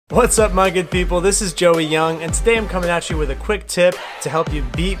What's up, my good people? This is Joey Young, and today I'm coming at you with a quick tip to help you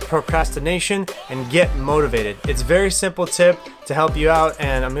beat procrastination and get motivated. It's a very simple tip to help you out,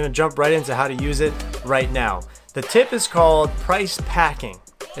 and I'm going to jump right into how to use it right now. The tip is called price packing.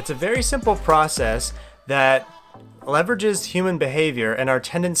 It's a very simple process that leverages human behavior and our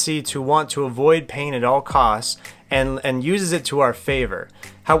tendency to want to avoid pain at all costs and uses it to our favor.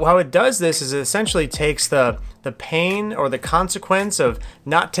 How it does this is it essentially takes the pain or the consequence of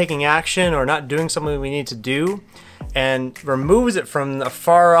not taking action or not doing something we need to do and removes it from a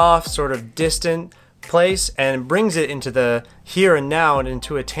far off sort of distant place and brings it into the here and now and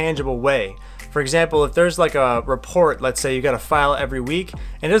into a tangible way. For example, if there's like a report, let's say you got to file every week,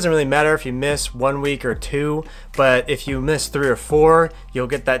 and it doesn't really matter if you miss 1 week or 2, but if you miss 3 or 4, you'll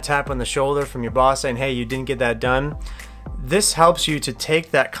get that tap on the shoulder from your boss saying, hey, you didn't get that done. This helps you to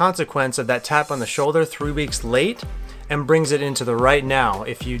take that consequence of that tap on the shoulder 3 weeks late and brings it into the right now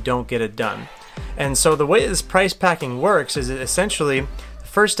if you don't get it done. And so the way this price packing works is essentially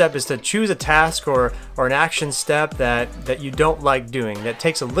first step is to choose a task or an action step that you don't like doing, that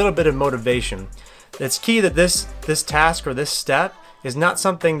takes a little bit of motivation. It's key that this task or this step is not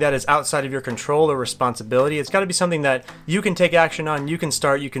something that is outside of your control or responsibility. It's got to be something that you can take action on, you can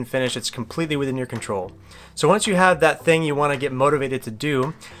start, you can finish. It's completely within your control. So once you have that thing you want to get motivated to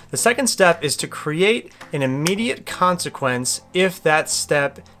do, the second step is to create an immediate consequence if that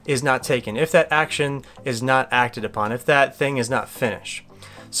step is not taken, if that action is not acted upon, if that thing is not finished.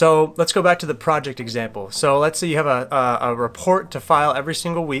 So let's go back to the project example. So let's say you have a report to file every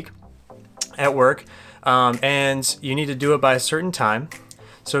single week at work, and you need to do it by a certain time.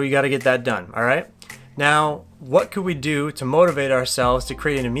 So you got to get that done. All right. Now, what could we do to motivate ourselves to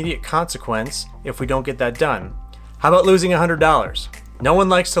create an immediate consequence if we don't get that done? How about losing $100? No one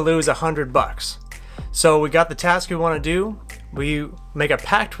likes to lose $100. So we got the task we want to do. We make a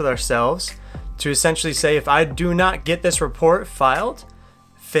pact with ourselves to essentially say, if I do not get this report filed,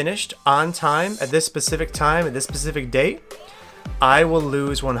 finished on time at this specific time at this specific date, I will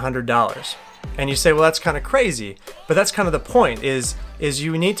lose $100. And you say, well, that's kind of crazy, but that's kind of the point is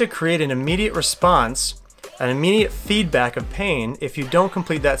you need to create an immediate response, an immediate feedback of pain if you don't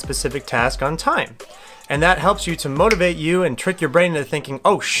complete that specific task on time. And that helps you to motivate you and trick your brain into thinking,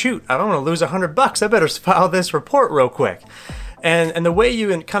 oh shoot, I don't want to lose $100. I better file this report real quick. And the way you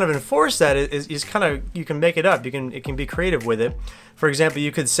kind of enforce that is kind of, you can make it up. It can be creative with it. For example,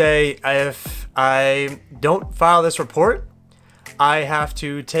 you could say, if I don't file this report, I have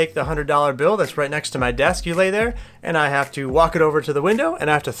to take the $100 bill that's right next to my desk you lay there, and I have to walk it over to the window, and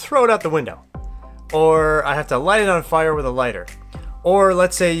I have to throw it out the window. Or I have to light it on fire with a lighter. Or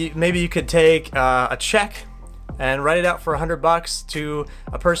let's say maybe you could take a check and write it out for $100 to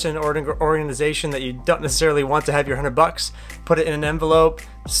a person or an organization that you don't necessarily want to have your $100. Put it in an envelope,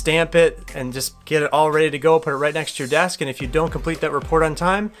 stamp it, and just get it all ready to go. Put it right next to your desk, and if you don't complete that report on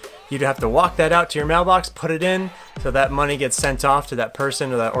time, you'd have to walk that out to your mailbox, put it in, so that money gets sent off to that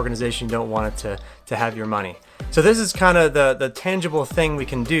person or that organization you don't want it to have your money. So this is kind of the tangible thing we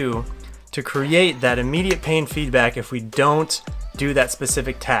can do to create that immediate pain feedback if we don't do that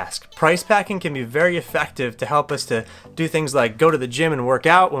specific task. Price packing can be very effective to help us to do things like go to the gym and work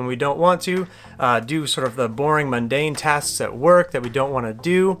out when we don't want to, do sort of the boring, mundane tasks at work that we don't want to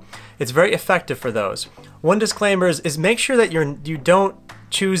do. It's very effective for those. One disclaimer is make sure that you don't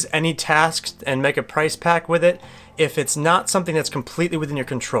choose any tasks and make a price pack with it if it's not something that's completely within your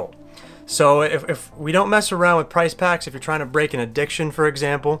control. So if we don't mess around with price packs, if you're trying to break an addiction, for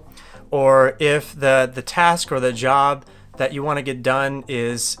example, or if the task or the job that you want to get done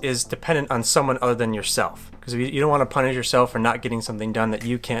is dependent on someone other than yourself, because you don't want to punish yourself for not getting something done that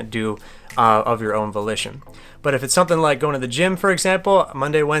you can't do of your own volition. But if it's something like going to the gym, for example,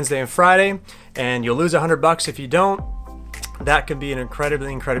 Monday, Wednesday, and Friday, and you'll lose $100 if you don't, that can be an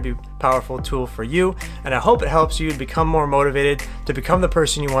incredibly powerful tool for you. And I hope it helps you become more motivated to become the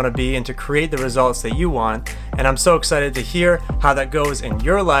person you want to be and to create the results that you want. And I'm so excited to hear how that goes in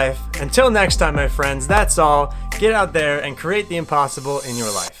your life. Until next time, my friends, that's all. Get out there and create the impossible in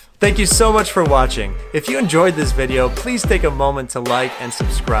your life. Thank you so much for watching. If you enjoyed this video, please take a moment to like and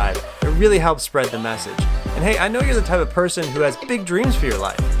subscribe. It really helps spread the message. And hey, I know you're the type of person who has big dreams for your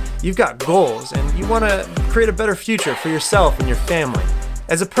life. You've got goals and you want to create a better future for yourself and your family.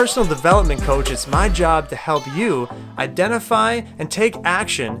 As a personal development coach, it's my job to help you identify and take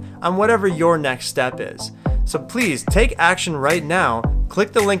action on whatever your next step is. So please take action right now.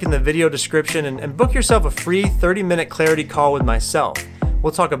 Click the link in the video description and book yourself a free 30-minute clarity call with myself.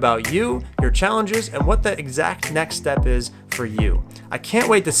 We'll talk about you, your challenges, and what the exact next step is for you. I can't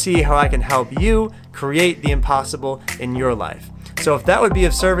wait to see how I can help you create the impossible in your life. So if that would be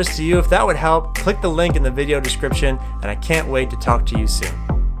of service to you, if that would help, click the link in the video description, and I can't wait to talk to you soon.